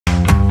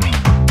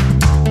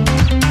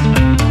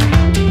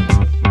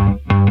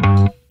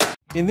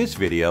In this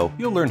video,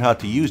 you'll learn how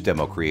to use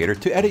DemoCreator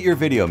to edit your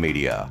video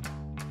media.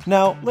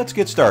 Now, let's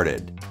get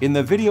started. In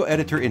the Video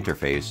Editor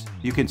interface,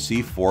 you can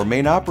see four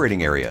main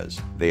operating areas.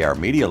 They are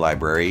Media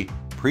Library,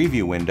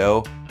 Preview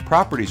Window,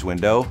 Properties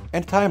Window,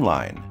 and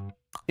Timeline.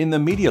 In the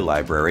Media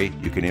Library,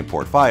 you can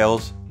import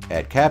files,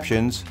 add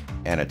captions,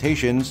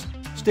 annotations,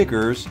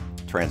 stickers,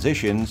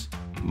 transitions,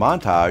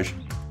 montage,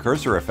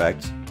 cursor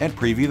effects, and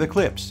preview the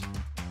clips.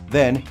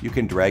 Then, you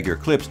can drag your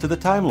clips to the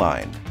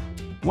timeline.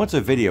 Once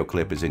a video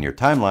clip is in your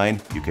timeline,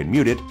 you can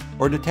mute it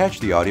or detach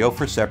the audio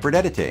for separate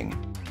editing.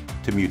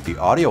 To mute the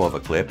audio of a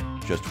clip,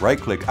 just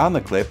right-click on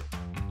the clip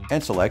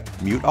and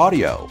select Mute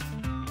Audio.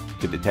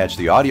 To detach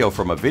the audio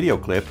from a video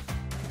clip,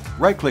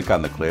 right-click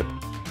on the clip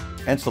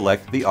and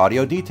select the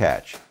Audio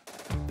Detach.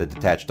 The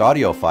detached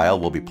audio file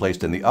will be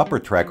placed in the upper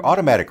track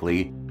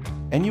automatically,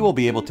 and you will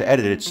be able to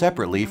edit it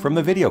separately from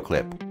the video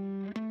clip.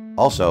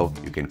 Also,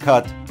 you can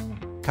cut,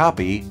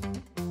 copy,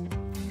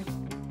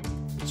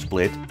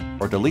 split,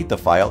 or delete the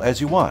file as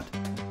you want.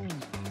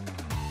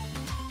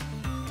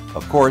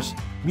 Of course,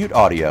 mute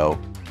audio,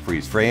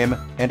 freeze frame,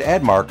 and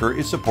add marker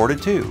is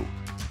supported too.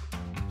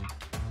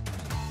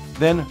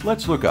 Then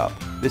let's look up.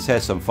 This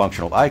has some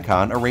functional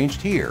icon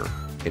arranged here.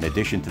 In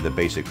addition to the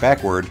basic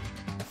backward,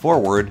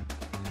 forward,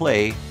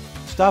 play,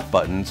 stop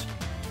buttons,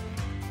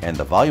 and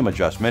the volume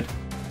adjustment,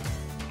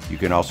 you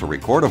can also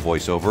record a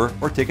voiceover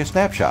or take a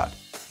snapshot.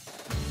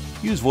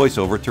 Use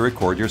Voiceover to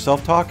record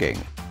yourself talking.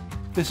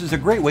 This is a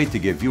great way to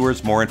give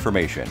viewers more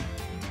information.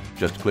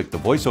 Just click the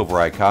voiceover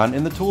icon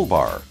in the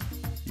toolbar.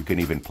 You can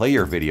even play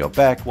your video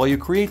back while you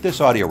create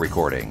this audio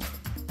recording.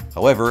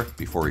 However,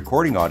 before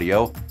recording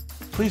audio,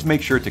 please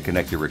make sure to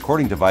connect your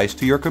recording device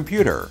to your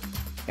computer.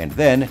 And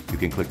then you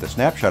can click the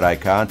snapshot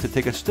icon to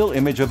take a still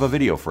image of a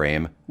video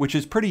frame, which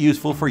is pretty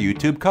useful for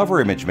YouTube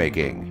cover image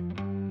making.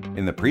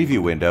 In the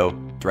preview window,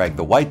 drag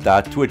the white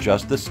dot to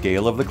adjust the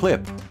scale of the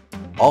clip.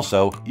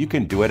 Also, you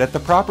can do it at the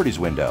Properties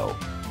window,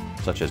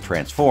 such as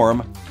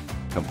transform,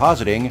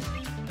 compositing,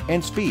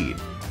 and speed.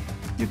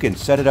 You can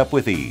set it up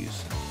with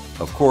ease.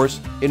 Of course,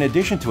 in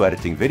addition to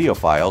editing video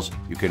files,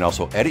 you can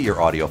also edit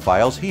your audio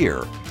files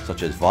here,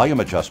 such as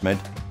volume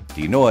adjustment,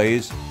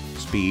 denoise,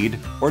 speed,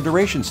 or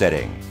duration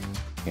setting.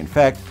 In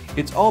fact,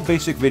 it's all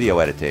basic video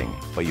editing,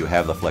 but you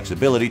have the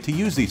flexibility to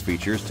use these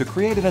features to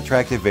create an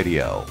attractive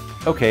video.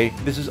 Okay,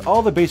 this is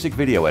all the basic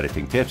video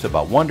editing tips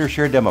about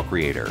Wondershare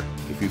DemoCreator.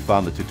 If you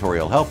found the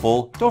tutorial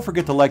helpful, don't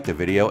forget to like the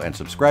video and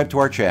subscribe to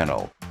our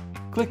channel.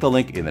 Click the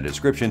link in the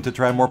description to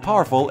try more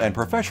powerful and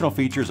professional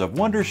features of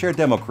Wondershare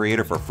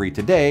DemoCreator for free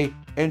today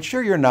and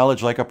share your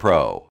knowledge like a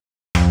pro.